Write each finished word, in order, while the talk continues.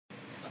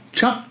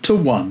Chapter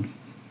 1.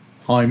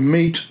 I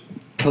Meet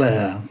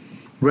Claire.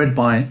 Read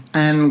by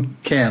Anne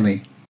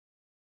Kearney.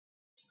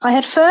 I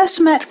had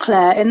first met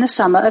Claire in the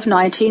summer of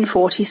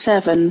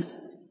 1947.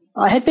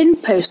 I had been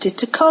posted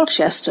to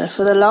Colchester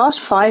for the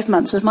last 5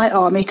 months of my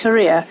army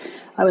career.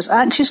 I was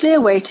anxiously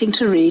awaiting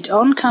to read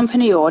on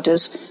company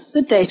orders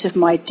the date of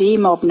my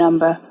D-Mob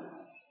number.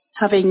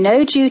 Having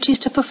no duties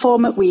to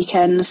perform at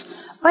weekends,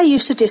 I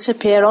used to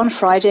disappear on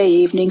Friday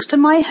evenings to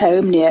my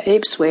home near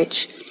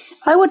Ipswich.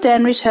 I would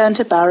then return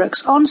to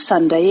barracks on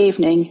Sunday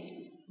evening.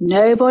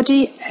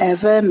 Nobody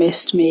ever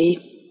missed me.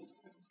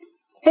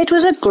 It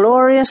was a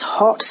glorious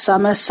hot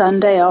summer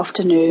Sunday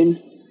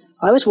afternoon.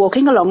 I was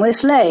walking along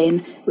this lane,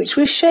 which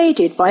was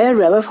shaded by a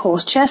row of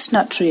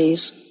horse-chestnut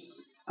trees.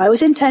 I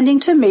was intending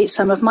to meet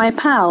some of my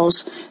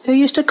pals, who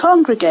used to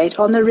congregate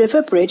on the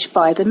river bridge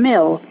by the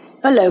mill,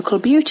 a local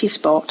beauty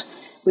spot,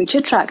 which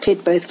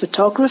attracted both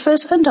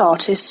photographers and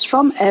artists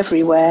from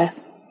everywhere.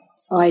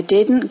 I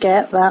didn't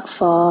get that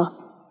far.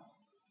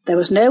 There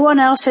was no one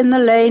else in the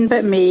lane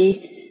but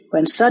me,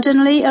 when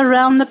suddenly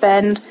around the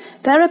bend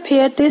there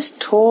appeared this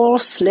tall,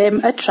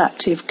 slim,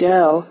 attractive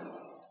girl.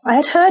 I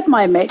had heard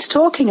my mates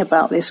talking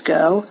about this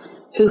girl,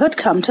 who had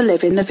come to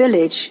live in the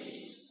village.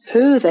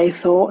 Who, they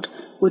thought,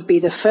 would be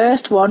the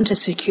first one to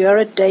secure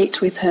a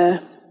date with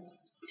her?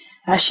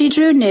 As she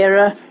drew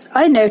nearer,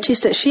 I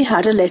noticed that she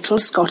had a little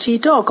Scotty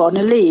dog on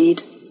a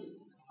lead.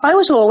 I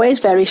was always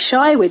very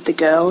shy with the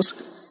girls,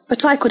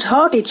 but I could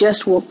hardly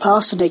just walk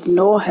past and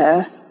ignore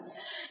her.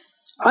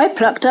 I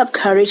plucked up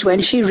courage when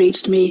she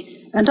reached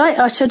me, and I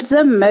uttered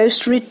the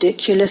most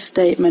ridiculous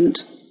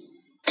statement.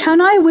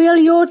 "Can I wheel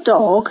your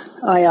dog?"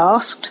 I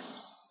asked.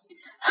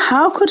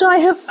 How could I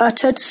have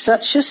uttered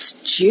such a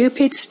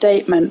stupid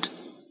statement?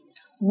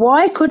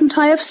 Why couldn't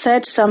I have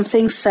said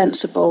something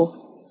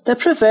sensible? The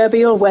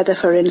proverbial weather,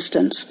 for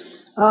instance.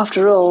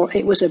 After all,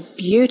 it was a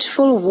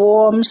beautiful,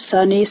 warm,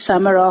 sunny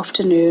summer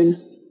afternoon.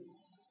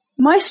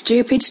 My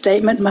stupid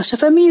statement must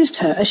have amused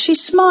her, as she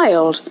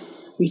smiled.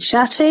 We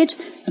chatted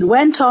and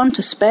went on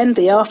to spend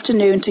the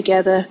afternoon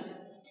together.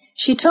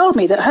 She told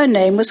me that her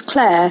name was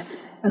Claire,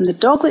 and the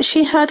dog that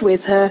she had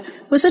with her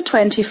was a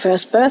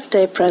 21st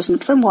birthday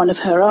present from one of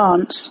her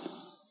aunts.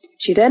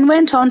 She then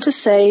went on to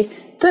say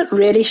that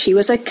really she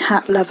was a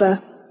cat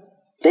lover.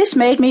 This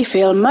made me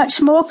feel much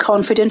more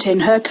confident in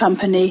her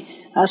company,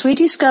 as we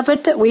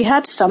discovered that we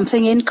had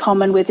something in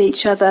common with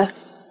each other.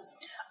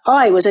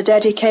 I was a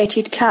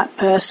dedicated cat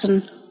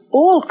person,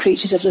 all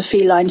creatures of the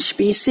feline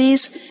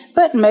species,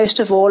 but most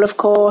of all, of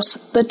course,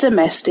 the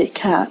domestic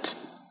cat.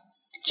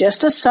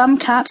 Just as some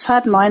cats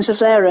had minds of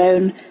their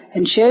own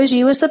and chose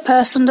you as the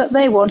person that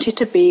they wanted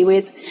to be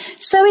with,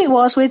 so it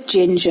was with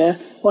Ginger,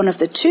 one of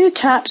the 2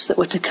 cats that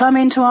were to come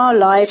into our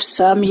lives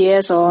some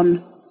years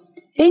on.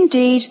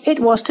 Indeed, it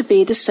was to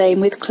be the same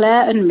with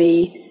Claire and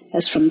me,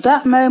 as from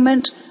that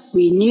moment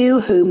we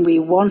knew whom we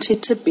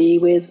wanted to be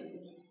with.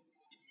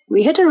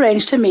 We had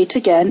arranged to meet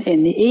again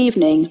in the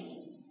evening.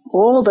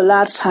 All the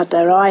lads had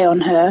their eye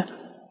on her.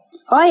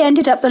 I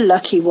ended up the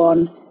lucky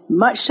one,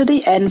 much to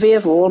the envy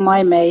of all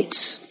my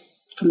mates.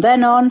 From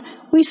then on,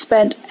 we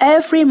spent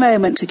every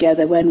moment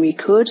together when we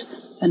could,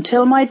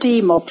 until my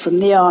D-Mob from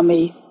the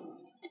army.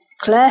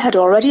 Claire had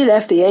already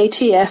left the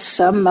ATS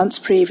some months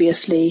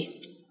previously.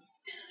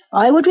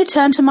 I would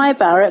return to my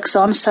barracks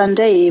on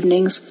Sunday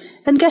evenings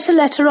and get a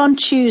letter on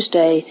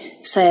Tuesday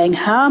saying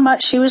how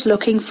much she was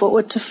looking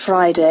forward to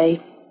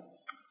Friday.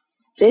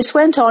 This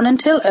went on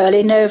until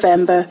early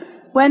November,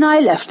 when I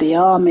left the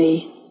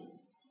army.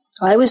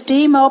 I was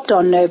D-Mobbed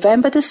on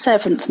November the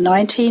 7th,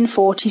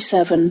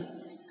 1947.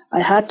 I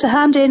had to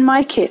hand in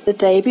my kit the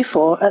day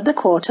before at the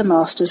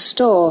quartermaster's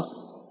store.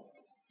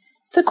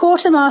 The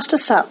quartermaster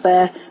sat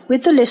there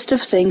with the list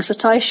of things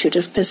that I should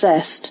have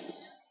possessed.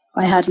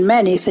 I had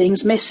many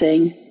things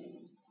missing.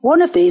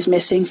 One of these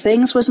missing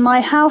things was my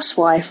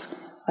housewife.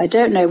 I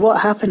don't know what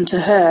happened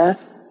to her.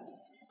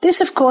 This,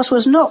 of course,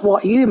 was not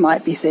what you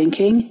might be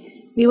thinking.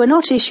 We were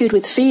not issued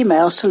with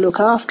females to look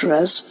after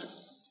us.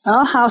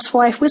 Our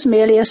housewife was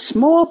merely a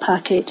small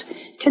packet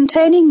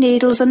containing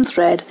needles and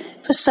thread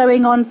for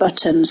sewing on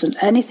buttons and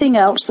anything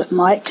else that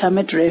might come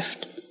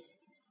adrift.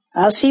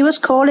 As he was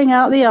calling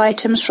out the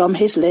items from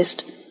his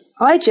list,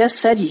 I just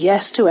said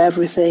yes to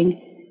everything.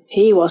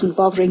 He wasn't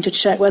bothering to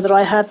check whether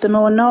I had them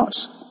or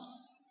not.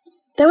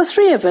 There were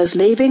 3 of us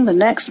leaving the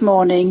next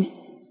morning.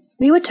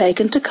 We were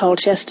taken to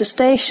Colchester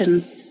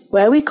station,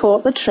 where we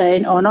caught the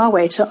train on our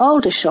way to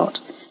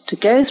Aldershot to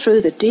go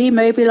through the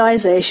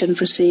demobilisation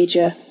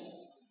procedure.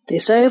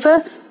 This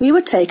over, we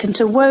were taken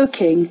to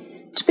Woking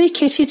to be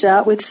kitted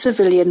out with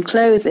civilian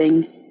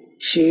clothing,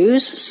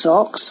 shoes,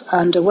 socks,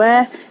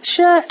 underwear,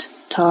 shirt,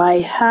 tie,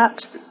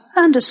 hat,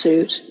 and a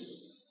suit.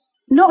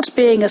 Not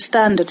being a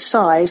standard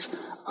size,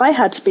 I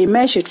had to be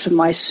measured for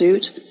my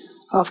suit.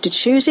 After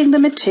choosing the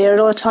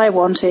material that I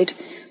wanted,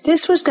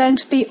 this was going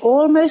to be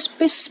almost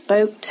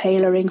bespoke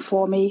tailoring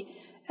for me,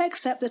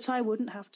 except that I wouldn't have to